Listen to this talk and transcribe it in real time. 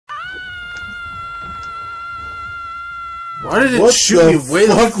Why did it shoot me way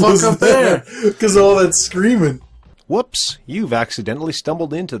the fuck up there? Because of all that screaming. Whoops, you've accidentally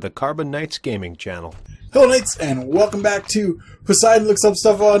stumbled into the Carbon Knights gaming channel. Hello, Knights, and welcome back to Poseidon Looks Up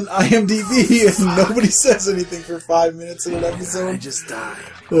Stuff on IMDb, and nobody says anything for 5 minutes in an episode. I just died.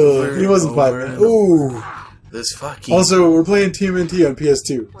 It wasn't 5 minutes. Ooh. This fucking... Also, we're playing TMNT on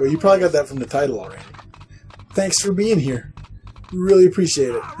PS2, but you probably got that from the title already. Thanks for being here. We really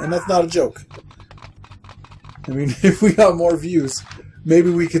appreciate it, and that's not a joke. I mean, if we got more views,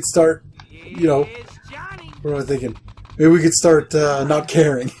 maybe we could start, you know, what am I thinking? Maybe we could start not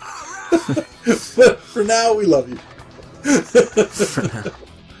caring. But for now, we love you.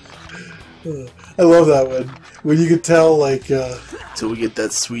 I love that when you could tell, like... Till we get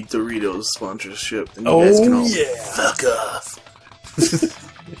that sweet Doritos sponsorship, then you guys can all fuck off.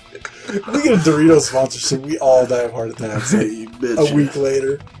 If we get a Doritos sponsorship, we all die of heart attacks You bitch. a week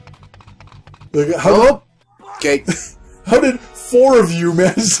later. Look, how did 4 of you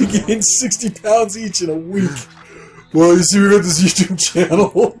manage to gain 60 pounds each in a week? Well, you see, we got this YouTube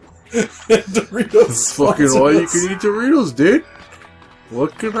channel. And Doritos. That's fucking all you can eat Doritos, dude.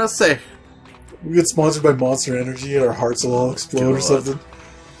 What can I say? We get sponsored by Monster Energy and our hearts will all explode or something.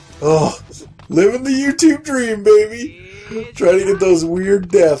 Oh, living the YouTube dream, baby. Trying to get those weird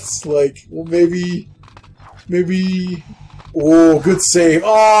deaths. Like, well, maybe. Oh, good save.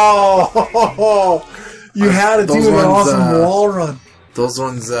 Oh, you had to do an awesome wall run. Those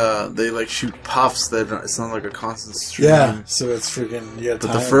ones, they like shoot puffs. It's not like a constant stream. Yeah, so it's freaking.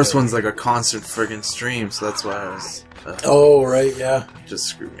 But the first one's like a constant friggin' stream, so that's why I was. Oh right, yeah. Just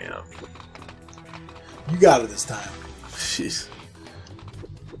screwed me up. You got it this time. Jeez.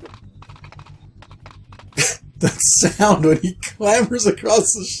 That sound when he clambers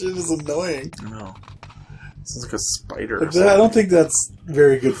across the shit is annoying. No. Sounds like a spider. Like I don't think that's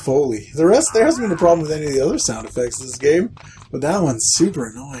very good Foley. The rest, there hasn't been a problem with any of the other sound effects in this game, but that one's super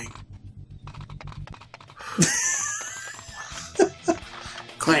annoying.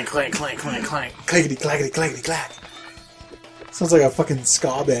 Clank, clank, clank, clank, clank. Clackety, clackety, clackety, clack. Sounds like a fucking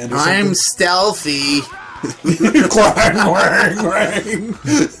ska band or something. I'm stealthy. Clang, clang, clang.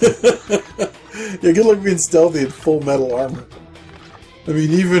 Yeah, good luck being stealthy in full metal armor. I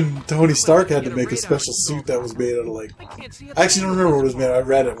mean, even Tony Stark had to make a special suit that was made out of, like... I actually don't remember what it was made out of. I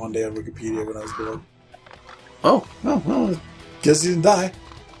read it one day on Wikipedia when I was bored. Oh. Oh, well, guess he didn't die.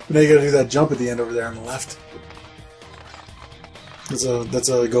 But now you gotta do that jump at the end over there on the left. That's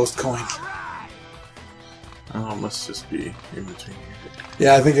a ghost coin. Oh, it must just be in between here.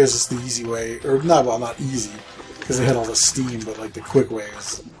 Yeah, I think there's just the easy way. Or, not, well, not easy. Because they had all the steam, but, like, the quick way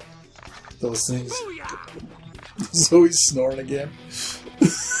is... those things. So he's snoring again.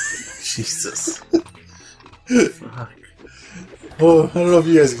 Jesus. Fuck. Oh, I don't know if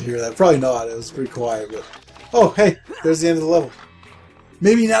you guys can hear that. Probably not. It was pretty quiet, but... Oh, hey! There's the end of the level.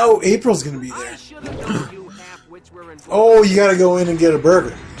 Maybe now April's gonna be there. Oh, you gotta go in and get a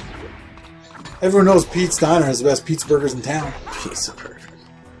burger. Everyone knows Pete's Diner has the best pizza burgers in town. Pizza burger.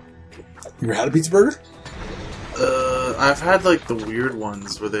 You ever had a pizza burger? I've had, like, the weird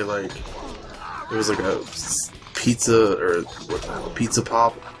ones where they, like... It was like a pizza, or pizza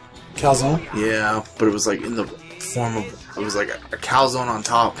pop. Calzone? Yeah, but it was like in the form of, it was like a calzone on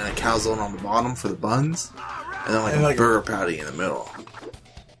top and a calzone on the bottom for the buns. And then like a burger patty in the middle.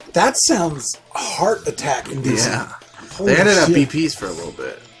 That sounds heart attack inducing. Yeah. Holy they had it at shit. BP's for a little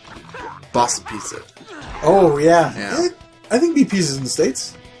bit. Boston Pizza. Oh, yeah. Yeah. I think BP's is in the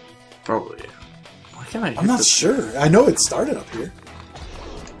States. Probably. Why can't I I'm not sure. I know it started up here.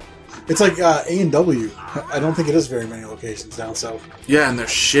 It's like A&W. I don't think it is very many locations down south. Yeah, and they're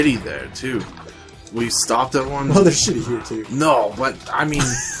shitty there, too. We stopped at one... Well, they're shitty here, too. No, but, I mean,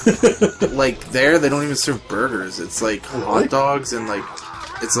 like, there, they don't even serve burgers. It's like hot dogs and, like,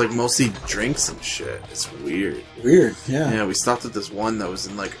 it's like mostly drinks and shit. It's weird. Weird, yeah. Yeah, we stopped at this one that was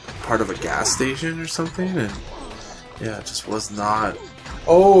in, like, part of a gas station or something, and, yeah, it just was not...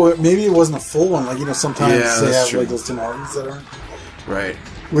 Oh, maybe it wasn't a full one. Like, you know, sometimes they have, true. like, those Tim Hortons that aren't. Right.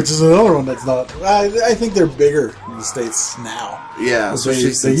 Which is another one that's not... I think they're bigger in the States now. Yeah,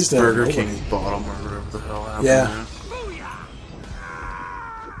 especially they used to have Burger nobody. King's bottom or whatever the hell happened. Yeah.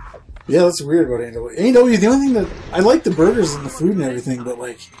 Yeah, that's weird about A&W. A&W, the only thing that... I like the burgers and the food and everything, but,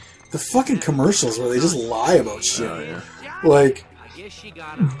 like, the fucking commercials where they just lie about shit. Oh, yeah. Like,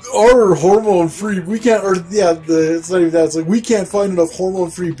 our hormone-free... We can't... Or, yeah, it's not even that. It's like, we can't find enough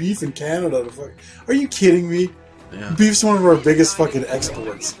hormone-free beef in Canada to fuck... Are you kidding me? Yeah. Beef's one of our biggest fucking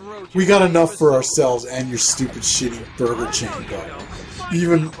exports. We got enough for ourselves and your stupid, shitty burger chain, dog.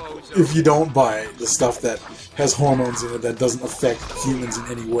 Even if you don't buy the stuff that has hormones in it that doesn't affect humans in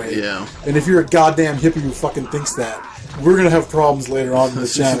any way. Yeah. And if you're a goddamn hippie who fucking thinks that, we're gonna have problems later on in the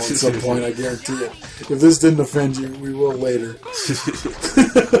channel at some point, I guarantee it. If this didn't offend you, we will later.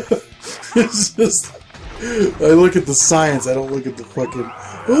 It's just... I look at the science, I don't look at the fucking...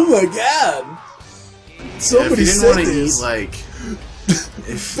 Oh my god! Somebody said this. Eat, like...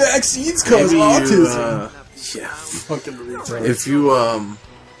 Vaccines cause autism! Yeah. Fucking retard. If you,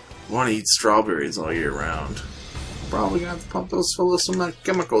 want to eat strawberries all year round, probably gonna have to pump those full of some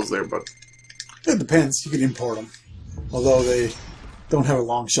chemicals there, but... It depends. You can import them. Although they don't have a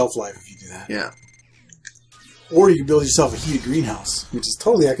long shelf life if you do that. Yeah. Or you can build yourself a heated greenhouse, which is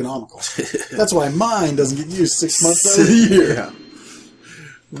totally economical. That's why mine doesn't get used 6 months out of the year. Yeah.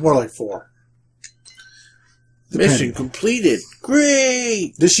 More like 4. Mission completed.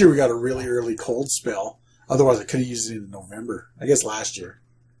 Great! This year we got a really early cold spell. Otherwise I could have used it in November. I guess last year.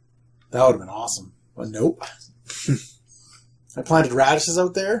 That would have been awesome. But nope. I planted radishes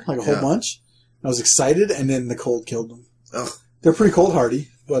out there, like a whole bunch. I was excited, and then the cold killed them. Oh. They're pretty cold hardy,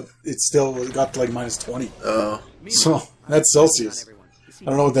 but it still got to like minus 20. Oh. So, that's Celsius. I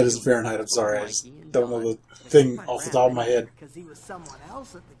don't know what that is in Fahrenheit, I'm sorry. I just don't know the thing off the top of my head.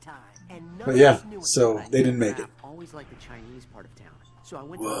 But yeah, so they didn't make it.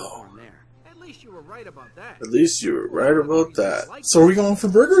 Whoa. At least you were right about that. At least you were right about that. So are we going for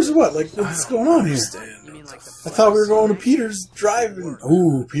burgers or what? Like, what's going on here? I thought we were going to Peter's Driving.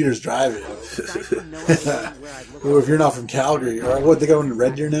 Ooh, Peter's Driving. Ooh, if you're not from Calgary, or what, they go into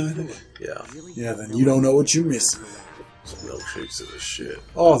Red Deer now, I think? Yeah. Yeah, then you don't know what you're missing. Some milkshakes are the shit.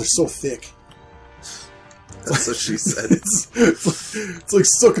 Oh, they're so thick. That's what she said. It's like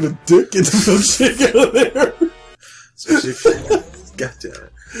sucking a dick into the milkshake out of there. Especially if you... God damn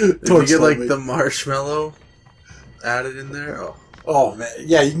it. If you get like the marshmallow added in there, oh man,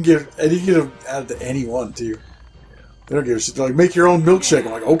 yeah, you can get them added to any one too. They don't give a shit. They're like, make your own milkshake.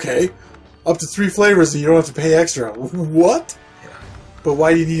 I'm like, okay, up to 3 flavors and you don't have to pay extra. What? Yeah. But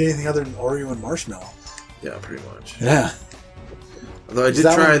why do you need anything other than Oreo and marshmallow? Yeah, pretty much. Yeah. Although I did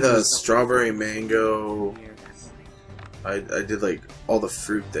try the strawberry mango. I did like all the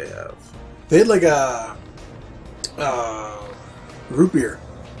fruit they have. They had like a root beer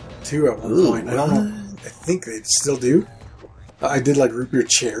too at one point. I don't know. I think they still do. I did like root beer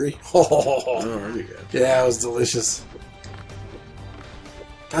cherry. Oh, really good. Yeah, it was delicious.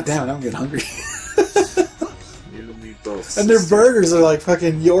 God damn it, I'm getting hungry. You and me both. And their burgers are like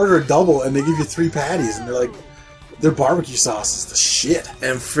fucking, you order a double and they give you 3 patties and they're like, their barbecue sauce is the shit.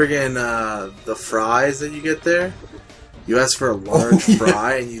 And friggin' the fries that you get there, you ask for a large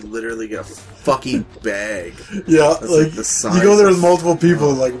fry and you literally get a fucking bag. Yeah, that's like the size you go there with multiple people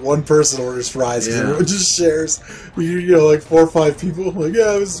and like one person orders fries because everyone just shares. You know, like 4 or 5 people, like,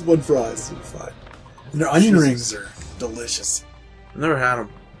 yeah, this is 1 fry, it's fine. And their onion rings are delicious. I've never had them.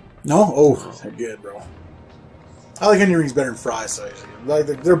 No? Oh, they're good, bro. I like onion rings better than fries, so like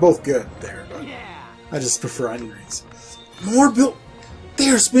they're both good there, but I just prefer onion rings. More bill. They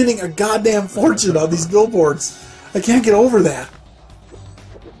are spending a goddamn fortune on these billboards. I can't get over that.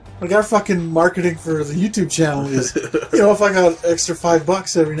 Like, our fucking marketing for the YouTube channel is, you know, if I got extra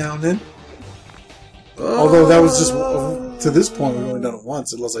 $5 every now and then. Although that was just, to this point, we've only done it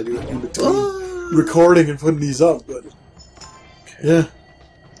once, unless I do it in between recording and putting these up, but yeah.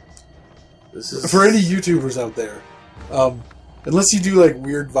 This is... For any YouTubers out there, unless you do like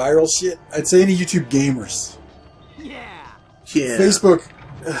weird viral shit, I'd say any YouTube gamers. Yeah. Facebook,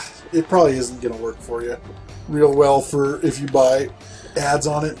 it probably isn't going to work for you real well for if you buy ads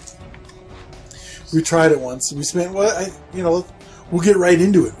on it. We tried it once. We spent, we'll get right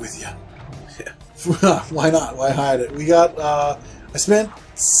into it with you. Yeah. Why not? Why hide it? We got, I spent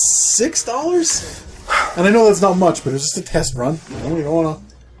 $6, and I know that's not much, but it was just a test run. You know, you don't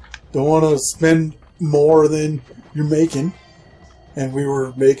want to spend more than you're making, and we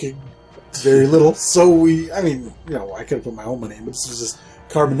were making very little. So I could have put my own money in, but this was just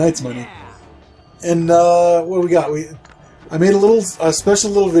Carbon Knight's money. And what we got? I made a special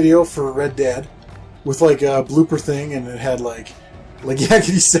little video for Red Dead with like a blooper thing, and it had like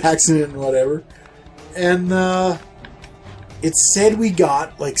yakety sax in it and whatever. And it said we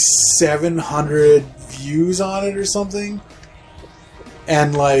got like 700 views on it or something.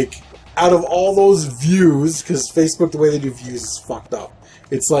 And like out of all those views, because Facebook, the way they do views is fucked up.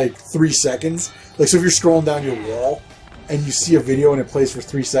 It's like 3 seconds. Like, so if you're scrolling down your wall and you see a video and it plays for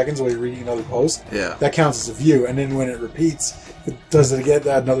 3 seconds while you're reading another post, that counts as a view. And then when it repeats, it does it again,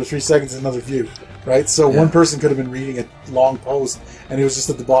 another 3 seconds, another view. Right? So one person could have been reading a long post and it was just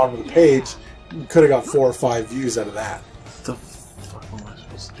at the bottom of the page. You could have got 4 or 5 views out of that. What the fuck am I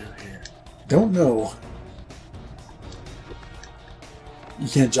supposed to do here? Don't know. You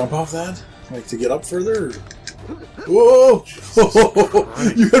can't jump off that? Like, to get up further? Or... Whoa!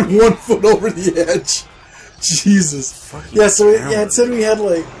 You had 1 foot over the edge. Jesus. Yeah, so it said we had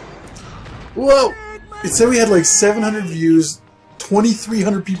like... Whoa! It said we had like 700 views,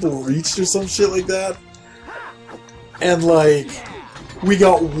 2,300 people reached or some shit like that. And like, we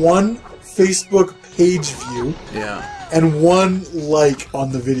got 1 Facebook page view. Yeah. And 1 like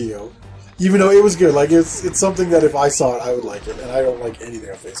on the video. Even though it was good. Like, it's something that if I saw it, I would like it. And I don't like anything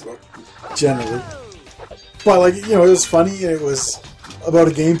on Facebook, generally. But, like, you know, it was funny, and it was about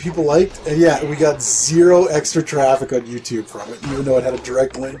a game people liked. And yeah, we got 0 extra traffic on YouTube from it, even though it had a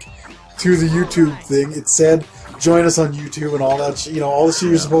direct link to the YouTube thing. It said, join us on YouTube and all that, you know, all the shit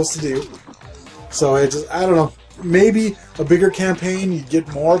you're supposed to do. So, I don't know. Maybe a bigger campaign, you'd get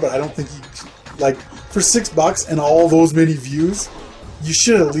more, but I don't think you'd, like, for $6 and all those many views, you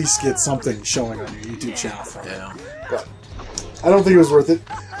should at least get something showing on your YouTube channel from it. Yeah. But I don't think it was worth it.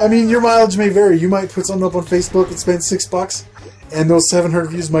 I mean, your mileage may vary. You might put something up on Facebook and spend $6, and those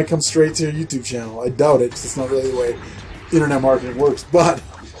 700 views might come straight to your YouTube channel. I doubt it, because it's not really the way internet marketing works. But,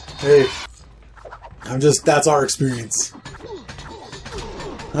 hey, that's our experience.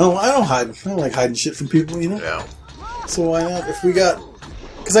 I don't hide. I don't like hiding shit from people, you know? Yeah. So why not? If we got...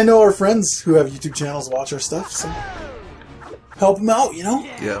 Because I know our friends who have YouTube channels watch our stuff, so... Help them out, you know?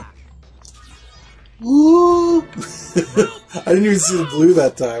 Yeah. Woo! I didn't even see the blue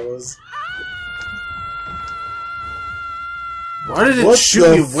that time. Why did it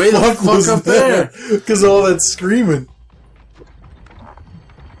shoot you way the fuck up there? Because of all that screaming.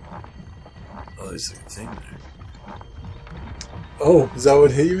 Oh, there's a thing there. Oh, is that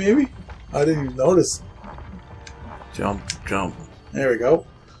what hit you, maybe? I didn't even notice. Jump, jump. There we go.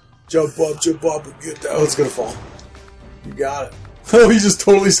 Jump up, and get down. Oh, it's gonna fall. You got it. Oh, he just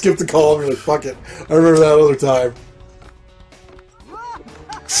totally skipped the call. You're like, fuck it. I remember that other time.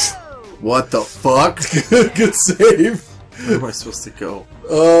 What the fuck? Good save. Where am I supposed to go?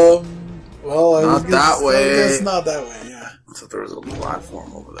 Well, I not that way. I guess not that way, yeah. I thought there was a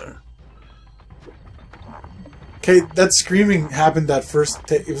platform over there. Okay, that screaming happened that first...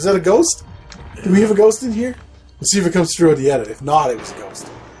 Was that a ghost? Yeah. Do we have a ghost in here? Let's see if it comes through at the edit. If not, it was a ghost.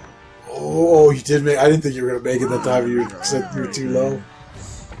 Oh, you did make... I didn't think you were going to make it that time. You said you were too low.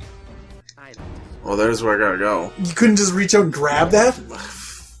 Well, there's where I gotta go. You couldn't just reach out and grab that?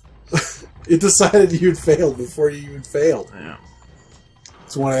 It decided you'd failed before you even failed. Yeah.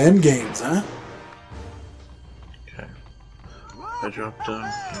 It's one of them games, huh? Okay. I dropped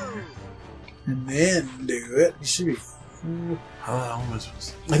down here. And then do it. You should be... How the hell am I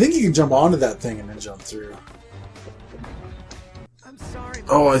supposed to... I think you can jump onto that thing and then jump through. I'm sorry.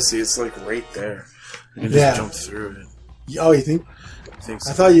 Oh, I see. It's like right there. You can just jump through it. Oh, you think? I think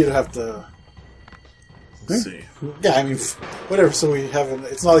so. I thought you'd have to... Let's see. Yeah, I mean, whatever, so we have...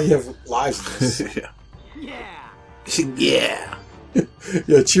 It's not like you have lives in this. Yeah. Yeah. Yeah.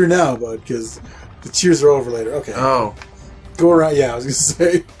 Yeah, cheer now, bud, because the cheers are over later. Okay. Oh. Go around... Yeah, I was going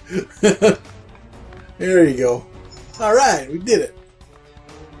to say. There you go. Alright, we did it.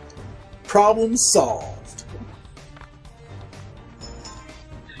 Problem solved.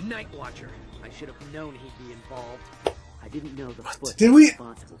 Night Watcher. I should have known he'd be involved. I didn't know the foot Did we...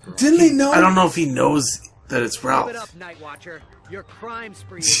 responsible for Didn't they know... I don't know if he knows that it's Ralph. Give it up, Night Watcher. Your crime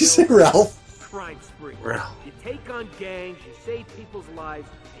spree Did is you say over. Ralph? Crime spree. Ralph. You take on gangs, you save people's lives,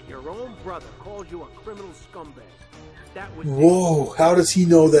 and your own brother calls you a criminal scumbag. That would Whoa, how does he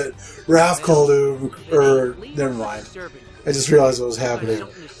know that Ralph called him... Or... Never mind. I just realized what was happening.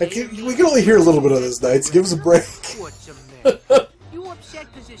 We can only hear a little bit of this, Knights. Give us a break. What's a man? You upset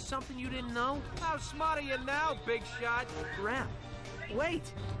because there's something you didn't know? How smart are you now, big shot? Ralph, wait.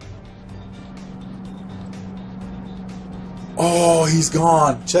 Oh, he's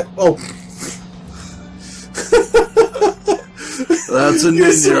gone. Check. Oh. That's a You're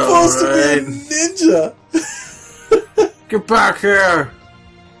ninja, supposed to right? be a ninja. Get back here!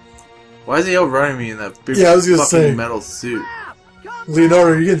 Why is he outrunning me in that big I was gonna fucking say. metal suit?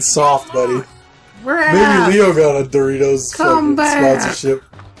 Leonardo, you're getting soft, buddy. Maybe Leo got a Doritos sponsorship.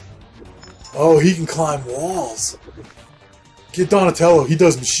 Oh, he can climb walls. Get Donatello. He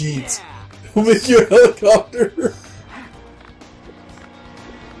does machines. He'll make you a helicopter.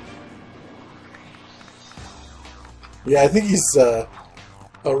 Yeah, I think he's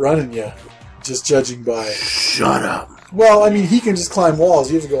outrunning you, just judging by... Shut up. Well, I mean, he can just climb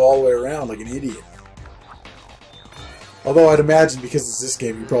walls. You have to go all the way around like an idiot. Although I'd imagine because it's this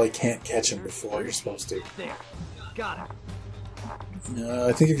game, you probably can't catch him before you're supposed to. There. Got it.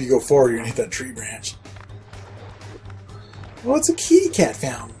 I think if you go forward, you're going to hit that tree branch. Well, it's a kitty cat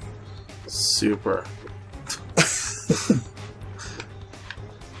fountain. Super.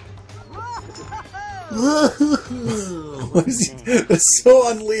 What is he? That's so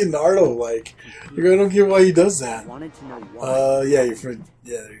un-Leonardo like. I don't get why he does that. Wanted to know why. Yeah, your friend.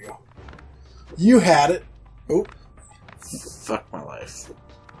 Yeah, there you go. You had it. Oh. Fuck my life.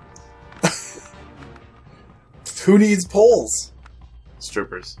 Who needs poles?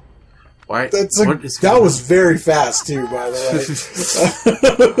 Strippers. Why? That was very fast too, by the way.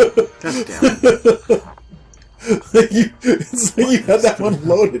 God damn it. It's like you had that one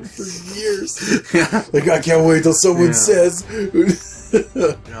loaded for years. Yeah. Like, I can't wait till someone says.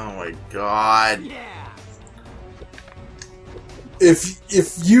 Oh my god. Yeah. If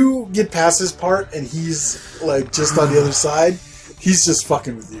you get past this part and he's like just on the other side, he's just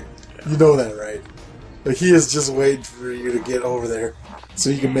fucking with you. You know that, right? Like, he is just waiting for you to get over there so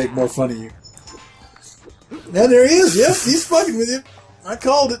he can make more fun of you. And there he is. Yep, he's fucking with you. I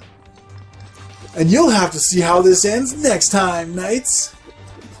called it. And you'll have to see how this ends next time, Knights.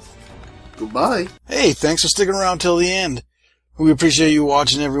 Goodbye. Hey, thanks for sticking around till the end. We appreciate you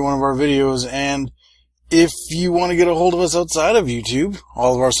watching every one of our videos, and if you want to get a hold of us outside of YouTube,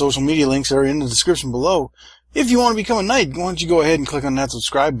 all of our social media links are in the description below. If you want to become a Knight, why don't you go ahead and click on that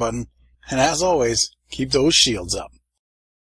subscribe button. And as always, keep those shields up.